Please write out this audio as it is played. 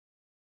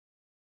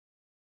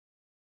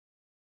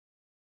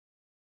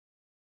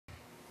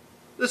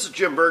This is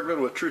Jim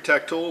Bergman with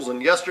TruTech Tools, and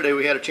yesterday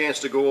we had a chance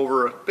to go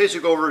over a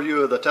basic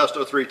overview of the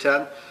Testo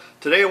 310.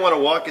 Today I want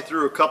to walk you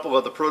through a couple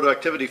of the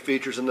productivity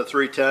features in the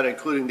 310,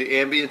 including the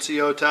ambient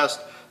CO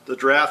test, the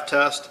draft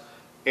test,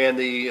 and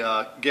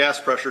the gas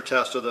pressure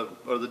test, or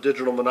the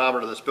digital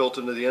manometer that's built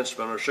into the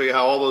instrument. I'll show you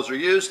how all those are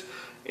used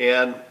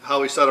and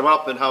how we set them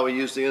up and how we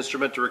use the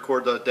instrument to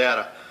record the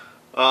data.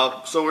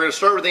 So we're going to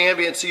start with the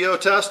ambient CO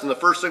test, and the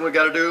first thing we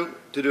got to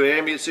do an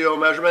ambient CO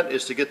measurement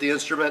is to get the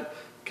instrument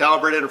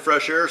calibrated in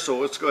fresh air. So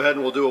let's go ahead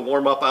and we'll do a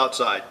warm up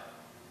outside.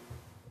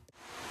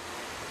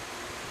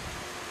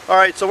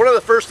 Alright, so one of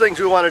the first things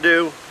we want to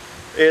do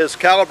is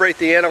calibrate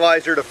the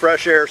analyzer to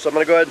fresh air. So I'm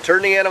going to go ahead and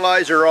turn the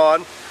analyzer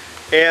on,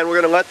 and we're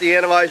going to let the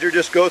analyzer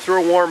just go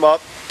through a warm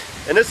up.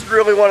 And this is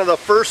really one of the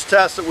first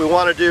tests that we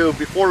want to do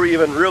before we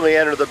even really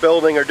enter the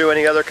building or do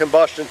any other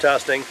combustion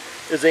testing,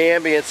 is the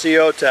ambient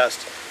CO test.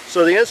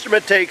 So the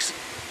instrument takes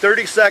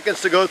 30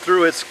 seconds to go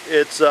through its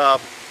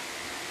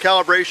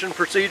calibration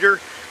procedure.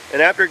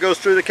 And after it goes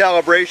through the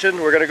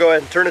calibration, we're going to go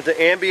ahead and turn it to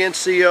ambient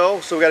CO.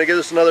 So we've got to give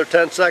this another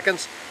 10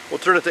 seconds. We'll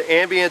turn it to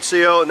ambient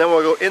CO, and then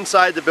we'll go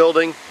inside the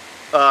building,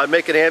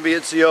 make an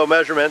ambient CO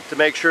measurement to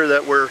make sure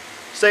that we're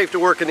safe to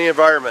work in the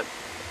environment.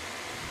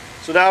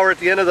 So now we're at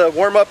the end of the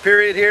warm-up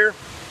period here.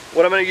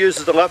 What I'm going to use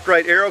is the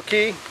left-right arrow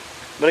key.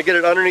 I'm going to get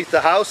it underneath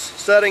the house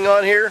setting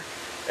on here,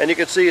 and you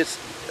can see it's,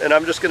 and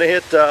I'm just going to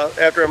hit,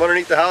 after I'm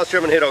underneath the house here,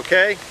 I'm going to hit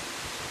OK.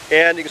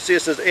 And you can see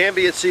it says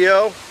ambient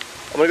CO.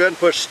 I'm going to go ahead and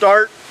push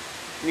start.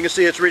 You can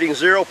see it's reading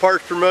 0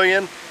 parts per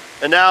million.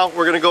 And now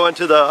we're going to go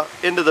into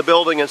the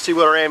building and see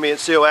what our ambient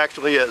CO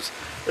actually is.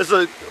 This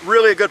is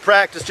really a good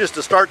practice just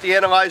to start the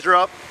analyzer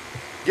up,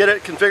 get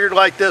it configured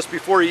like this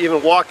before you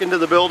even walk into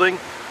the building.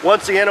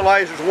 Once the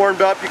analyzer is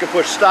warmed up, you can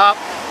push stop.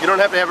 You don't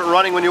have to have it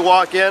running when you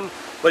walk in,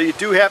 but you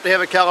do have to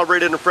have it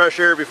calibrated in fresh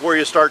air before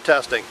you start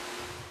testing.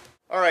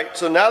 Alright,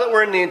 so now that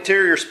we're in the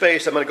interior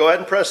space, I'm going to go ahead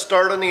and press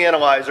start on the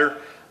analyzer.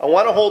 I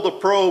want to hold the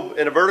probe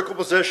in a vertical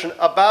position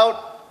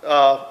about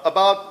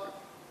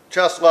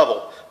chest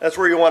level. That's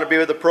where you want to be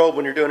with the probe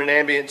when you're doing an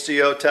ambient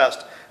CO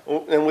test.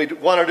 And we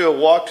want to do a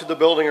walk to the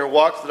building or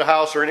walk to the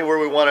house or anywhere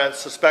we want to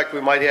suspect we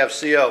might have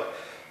CO.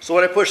 So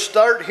when I push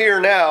start here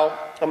now,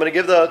 I'm going to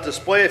give the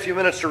display a few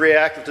minutes to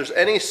react. If there's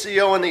any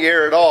CO in the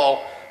air at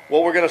all,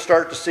 what we're going to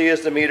start to see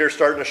is the meter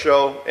starting to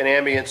show an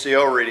ambient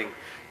CO reading.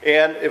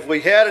 And if we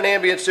had an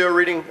ambient CO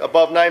reading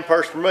above 9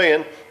 parts per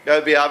million, that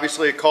would be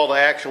obviously a call to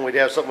action. We'd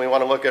have something we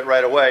want to look at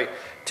right away.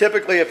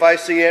 Typically, if I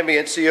see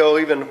ambient CO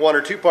even 1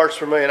 or 2 parts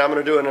per million, I'm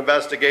going to do an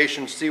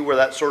investigation to see where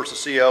that source of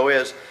CO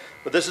is.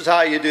 But this is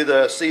how you do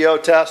the CO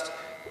test.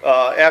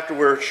 After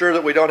we're sure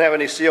that we don't have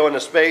any CO in the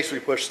space, we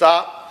push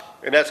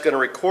stop, and that's going to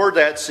record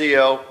that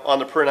CO on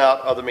the printout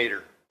of the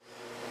meter.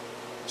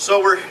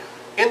 So we're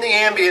in the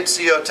ambient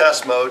CO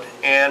test mode,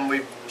 and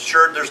we've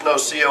assured there's no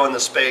CO in the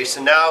space.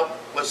 And now,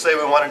 let's say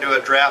we want to do a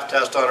draft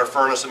test on our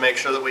furnace and make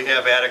sure that we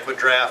have adequate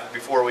draft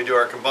before we do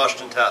our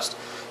combustion test.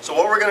 So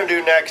what we're going to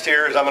do next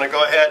here is I'm going to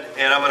go ahead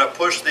and I'm going to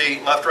push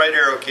the left-right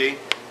arrow key,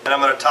 and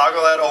I'm going to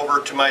toggle that over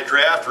to my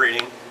draft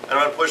reading, and I'm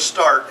going to push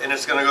start, and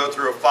it's going to go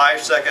through a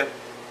 5-second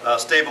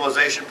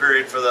stabilization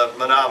period for the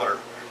manometer.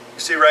 You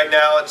see right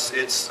now it's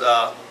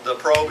the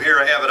probe here.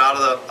 I have it out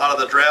of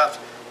the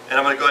draft, and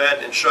I'm going to go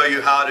ahead and show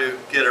you how to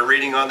get a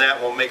reading on that.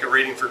 We'll make a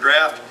reading for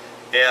draft,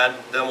 and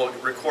then we'll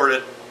record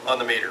it on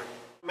the meter.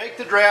 To make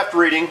the draft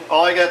reading,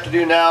 all I got to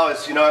do now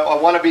is,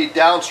 I want to be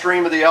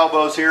downstream of the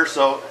elbows here,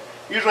 so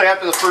usually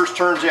after the first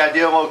turn is the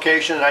ideal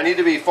location, and I need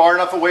to be far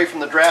enough away from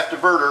the draft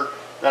diverter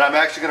that I'm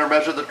actually going to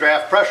measure the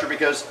draft pressure,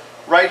 because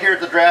right here at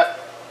the draft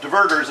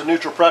diverter is a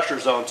neutral pressure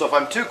zone. So if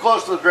I'm too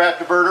close to the draft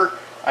diverter,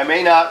 I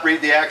may not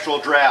read the actual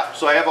draft.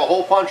 So I have a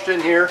hole punched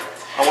in here.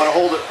 I want to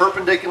hold it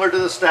perpendicular to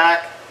the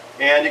stack,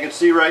 and you can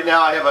see right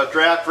now I have a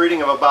draft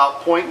reading of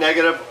about .05,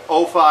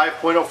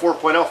 0.04,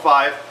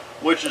 0.05,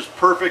 which is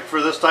perfect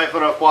for this type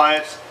of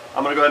appliance.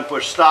 I'm going to go ahead and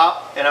push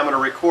stop, and I'm going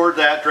to record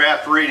that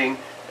draft reading,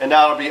 and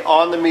now it'll be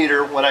on the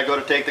meter when I go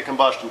to take the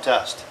combustion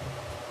test.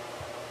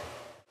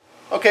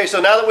 Okay,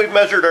 so now that we've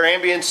measured our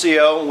ambient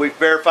CO and we've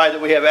verified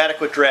that we have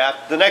adequate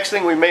draft, the next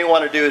thing we may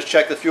want to do is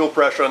check the fuel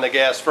pressure on the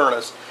gas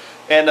furnace.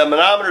 And the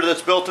manometer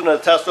that's built into the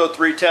Testo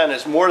 310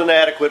 is more than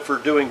adequate for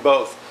doing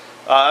both.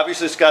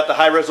 Obviously it's got the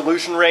high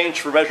resolution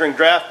range for measuring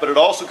draft, but it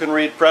also can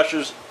read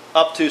pressures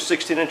up to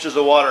 16 inches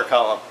of water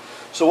column.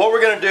 So what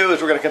we're going to do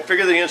is we're going to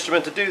configure the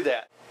instrument to do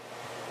that.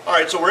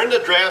 Alright, so we're in the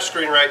draft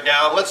screen right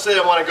now. Let's say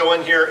I want to go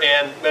in here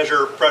and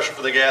measure pressure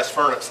for the gas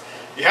furnace.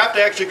 You have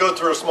to actually go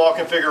through a small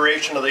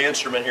configuration of the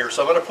instrument here.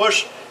 So I'm going to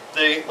push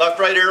the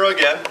left-right arrow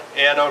again,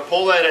 and I'm going to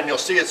pull that in. You'll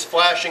see it's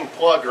flashing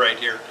plug right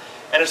here.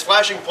 And it's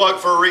flashing plug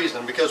for a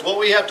reason, because what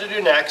we have to do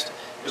next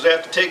is we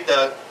have to take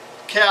the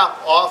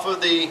cap off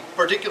of the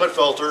particulate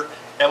filter,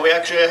 and we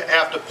actually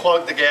have to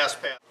plug the gas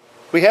path.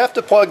 We have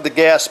to plug the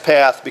gas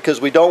path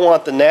because we don't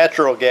want the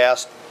natural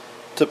gas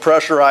to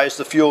pressurize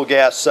the fuel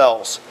gas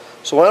cells.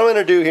 So what I'm going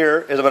to do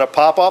here is I'm going to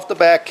pop off the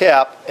back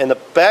cap, and the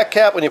back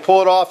cap, when you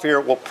pull it off here,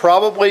 will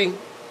probably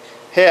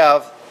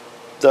have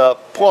the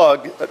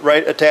plug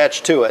right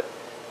attached to it.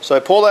 So I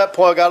pull that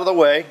plug out of the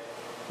way,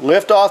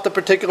 lift off the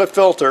particulate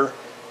filter,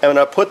 and I'm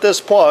going to put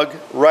this plug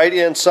right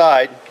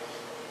inside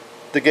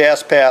the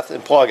gas path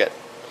and plug it.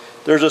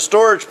 There's a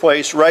storage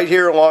place right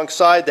here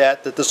alongside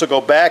that this will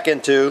go back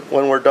into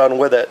when we're done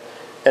with it,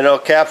 and it'll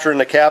capture in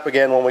the cap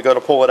again when we go to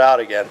pull it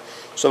out again.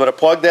 So I'm going to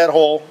plug that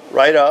hole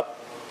right up,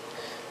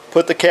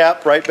 put the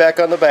cap right back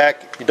on the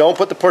back. You don't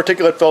put the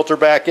particulate filter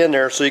back in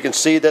there so you can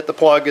see that the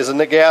plug is in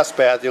the gas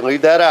path. You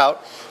leave that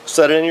out,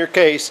 set it in your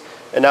case,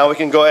 and now we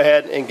can go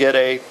ahead and get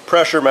a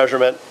pressure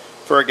measurement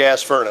for a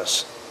gas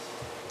furnace.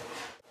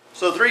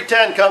 So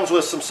 310 comes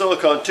with some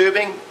silicone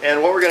tubing,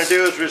 and what we're going to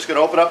do is we're just going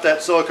to open up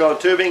that silicone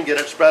tubing, get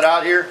it spread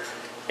out here,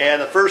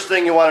 and the first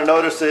thing you want to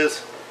notice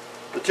is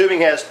the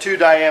tubing has 2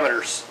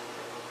 diameters.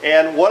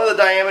 And one of the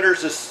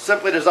diameters is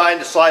simply designed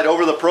to slide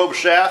over the probe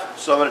shaft,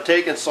 so I'm going to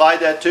take and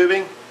slide that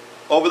tubing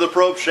over the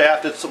probe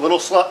shaft. It's a little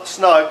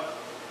snug.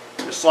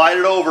 Just slide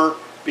it over.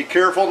 Be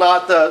careful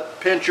not to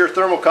pinch your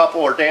thermocouple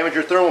or damage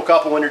your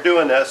thermocouple when you're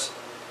doing this.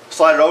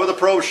 Slide it over the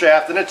probe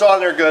shaft, and it's on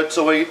there good,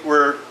 so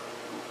we're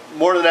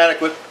more than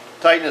adequate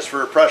tightness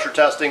for pressure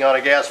testing on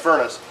a gas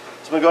furnace.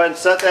 So I'm going to go ahead and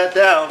set that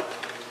down.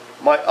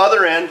 My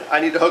other end,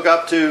 I need to hook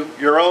up to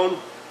your own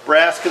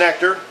brass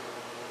connector,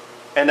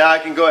 and now I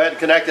can go ahead and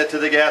connect it to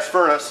the gas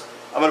furnace.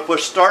 I'm going to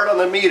push start on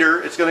the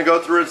meter. It's going to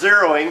go through a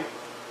zeroing,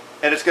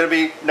 and it's going to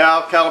be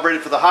now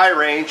calibrated for the high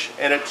range,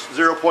 and it's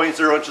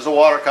 0.0 inches of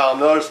water column.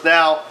 Notice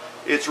now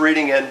it's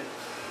reading in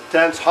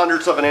tenths,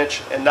 hundredths of an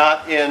inch, and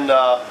not in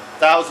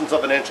thousandths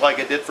of an inch like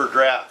it did for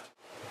draft.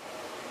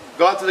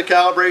 Gone through the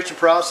calibration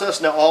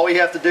process. Now all we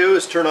have to do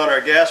is turn on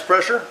our gas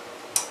pressure,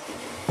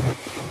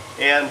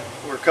 and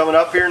we're coming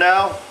up here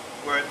now.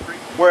 We're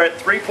at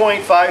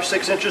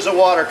 3.56 inches of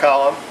water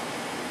column,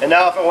 and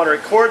now if I want to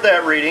record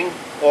that reading,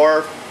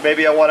 or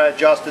maybe I want to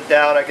adjust it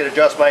down, I could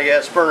adjust my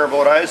gas burner. But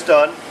what I was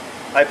done,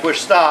 I push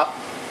stop,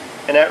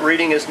 and that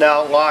reading is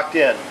now locked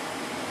in.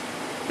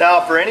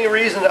 Now if for any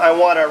reason I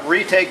want to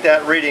retake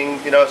that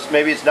reading,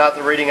 maybe it's not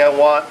the reading I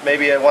want,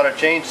 maybe I want to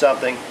change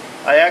something,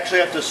 I actually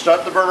have to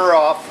shut the burner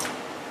off,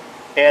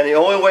 and the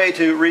only way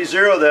to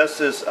re-zero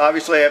this is,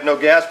 obviously I have no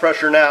gas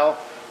pressure now,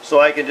 so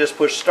I can just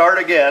push start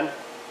again.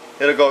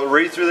 It'll go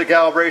read through the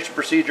calibration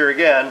procedure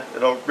again,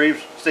 it'll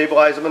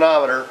re-stabilize the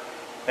manometer,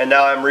 and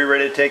now I'm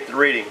ready to take the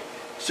reading.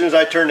 As soon as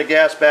I turn the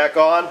gas back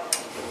on,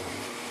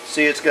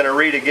 see it's going to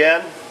read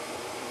again,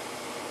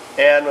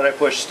 and when I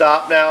push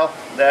stop now,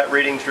 that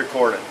reading's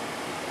recorded.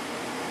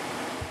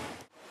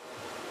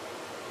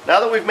 Now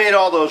that we've made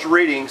all those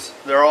readings,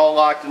 they're all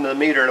locked into the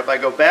meter, and if I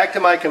go back to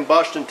my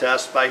combustion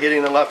test by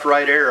hitting the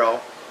left-right arrow,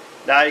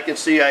 now you can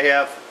see I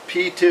have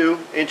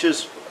P2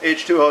 inches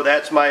H2O,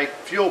 that's my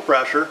fuel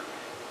pressure.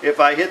 If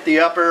I hit the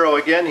up arrow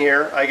again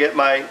here, I get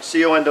my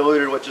CON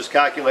diluted, which is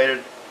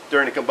calculated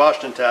during the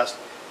combustion test,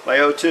 my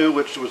O2,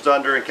 which was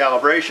done during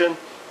calibration,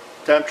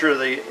 temperature of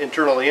the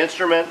internal of the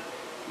instrument,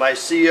 my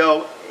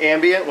CO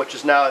ambient, which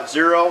is now at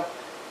 0,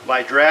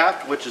 my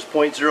draft, which is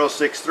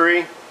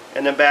 0.063,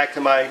 and then back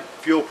to my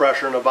fuel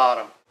pressure in the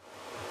bottom.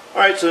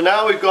 Alright, so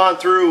now we've gone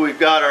through, we've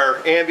got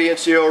our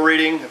ambient CO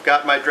reading, I've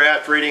got my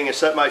draft reading, and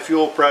set my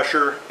fuel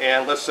pressure,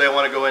 and let's say I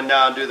want to go in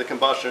now and do the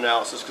combustion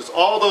analysis, because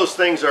all those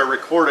things are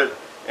recorded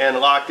and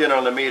locked in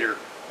on the meter,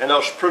 and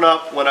they'll print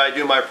up when I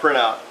do my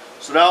printout.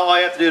 So now all I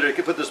have to do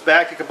to put this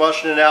back to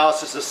combustion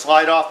analysis is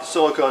slide off the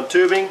silicone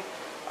tubing.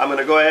 I'm going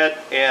to go ahead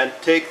and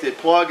take the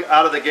plug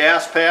out of the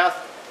gas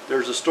path.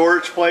 There's a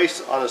storage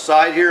place on the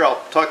side here,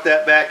 I'll tuck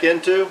that back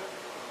into.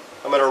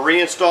 I'm going to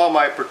reinstall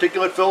my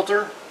particulate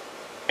filter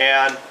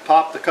and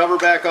pop the cover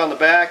back on the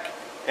back,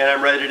 and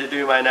I'm ready to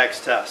do my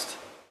next test.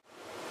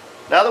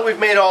 Now that we've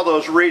made all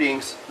those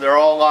readings, they're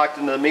all locked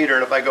into the meter,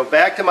 and if I go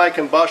back to my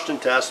combustion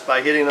test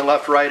by hitting the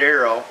left-right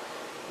arrow,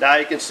 now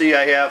you can see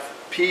I have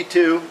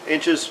P2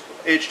 inches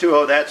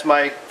H2O, that's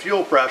my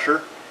fuel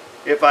pressure.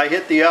 If I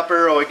hit the up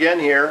arrow again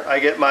here, I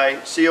get my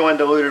CON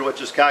diluted,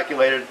 which is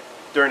calculated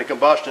during the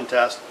combustion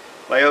test,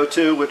 my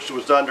O2, which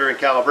was done during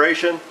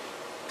calibration,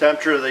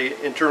 temperature of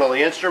the internal of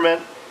the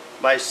instrument,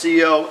 my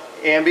CO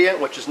ambient,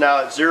 which is now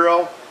at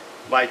 0,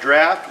 my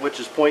draft, which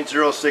is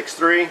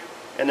 0.063,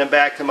 and then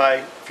back to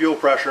my fuel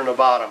pressure in the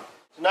bottom.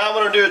 So now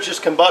what I'm going to do is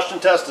just combustion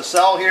test the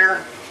cell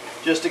here,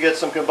 just to get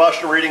some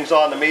combustion readings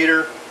on the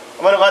meter.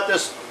 I'm going to let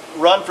this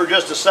run for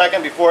just a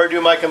second before I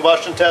do my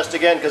combustion test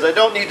again, because I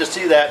don't need to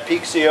see that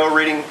peak CO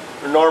reading.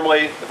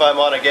 Normally, if I'm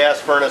on a gas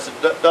furnace,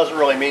 it doesn't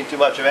really mean too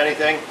much of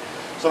anything.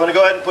 So I'm going to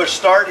go ahead and push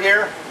start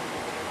here,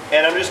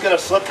 and I'm just going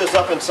to slip this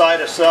up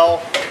inside a cell.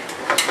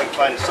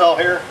 Find a cell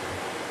here,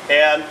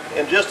 and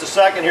in just a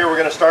second here we're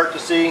going to start to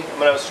see, I'm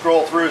going to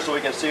scroll through so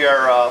we can see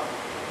our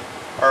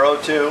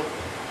O2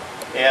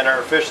 and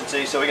our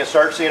efficiency, so we can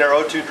start seeing our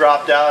O2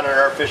 drop down and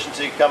our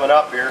efficiency coming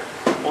up here.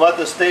 We'll let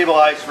this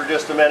stabilize for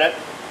just a minute.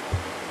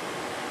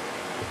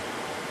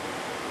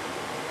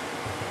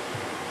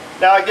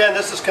 Now again,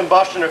 this is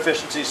combustion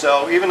efficiency,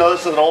 so even though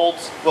this is an old,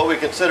 what we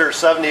consider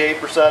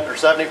 78% or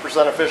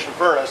 70% efficient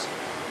furnace,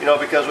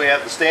 because we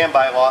have the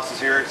standby losses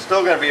here, it's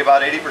still going to be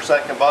about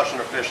 80% combustion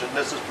efficient.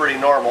 This is pretty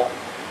normal.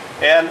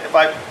 And if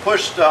I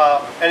pushed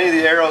any of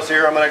the arrows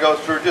here, I'm going to go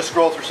through, just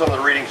scroll through some of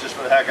the readings just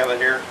for the heck of it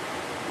here.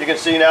 You can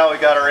see now we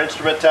got our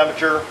instrument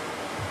temperature,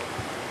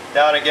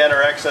 down again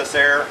our excess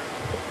air,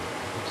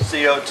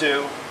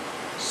 CO2,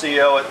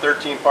 CO at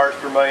 13 parts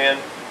per million,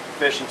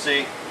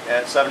 efficiency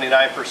at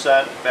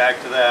 79%,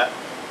 back to that.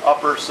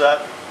 Upper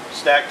set,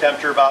 stack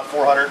temperature about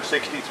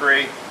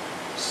 463,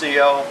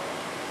 CO.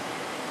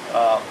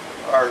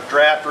 Our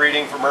draft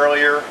reading from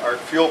earlier, our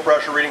fuel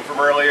pressure reading from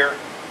earlier,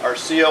 our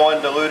CO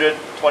undiluted,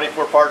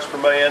 24 parts per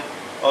million,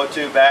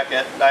 O2 back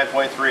at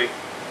 9.3.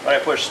 When I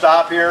push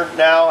stop here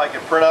now, I can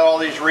print out all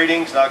these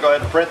readings, and I'll go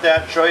ahead and print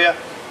that and show you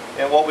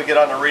and what we get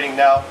on the reading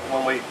now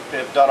when we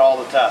have done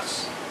all the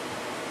tests.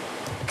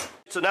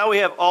 So now we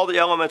have all the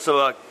elements of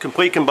a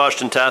complete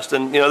combustion test,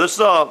 and this is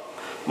a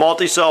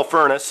multi-cell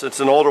furnace. It's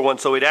an older one,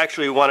 so we'd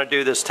actually want to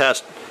do this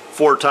test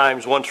 4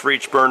 times, once for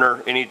each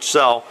burner in each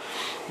cell.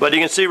 But you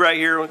can see right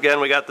here, again,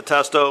 we got the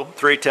Testo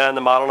 310,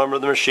 the model number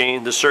of the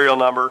machine, the serial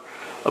number,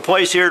 a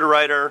place here to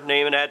write our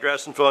name and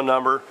address and phone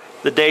number,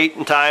 the date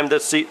and time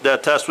that the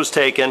test was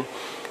taken.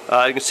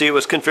 You can see it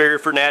was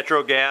configured for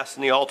natural gas,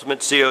 and the ultimate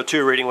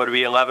CO2 reading would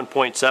be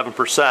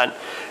 11.7%.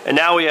 And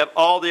now we have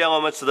all the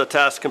elements of the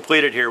test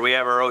completed here. We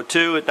have our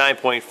O2 at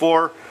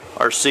 9.4,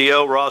 our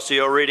CO, raw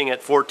CO reading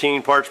at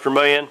 14 parts per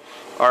million,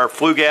 our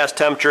flue gas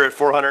temperature at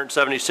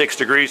 476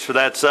 degrees for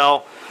that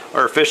cell,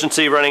 our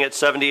efficiency running at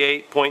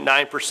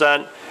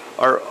 78.9%,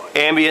 our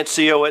ambient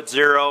CO at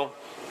 0,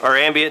 our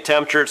ambient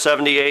temperature at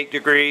 78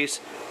 degrees,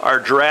 our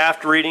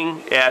draft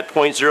reading at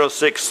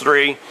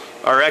 0.063,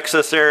 our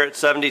excess air at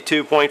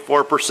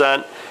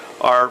 72.4%,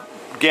 our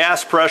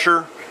gas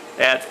pressure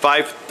at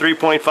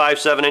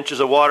 3.57 inches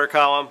of water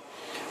column,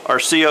 our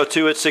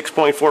CO2 at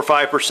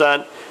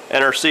 6.45%,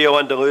 and our CO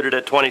undiluted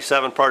at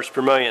 27 parts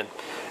per million.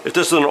 If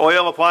this is an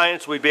oil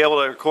appliance, we'd be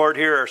able to record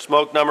here our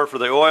smoke number for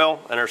the oil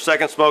and our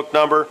second smoke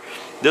number.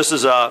 This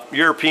is a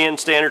European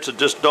standard, so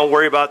just don't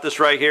worry about this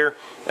right here.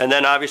 And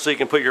then obviously you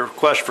can put your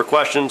request for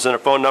questions and a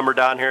phone number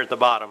down here at the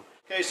bottom.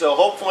 Okay, so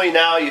hopefully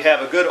now you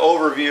have a good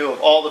overview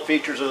of all the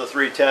features of the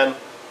 310.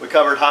 We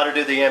covered how to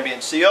do the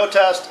ambient CO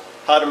test,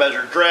 how to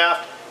measure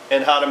draft,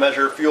 and how to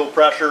measure fuel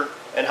pressure,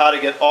 and how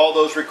to get all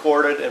those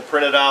recorded and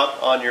printed out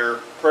on your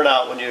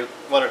printout when you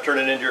want to turn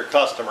it into your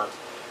customer.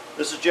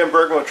 This is Jim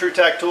Bergman with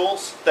TruTech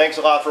Tools. Thanks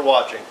a lot for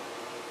watching.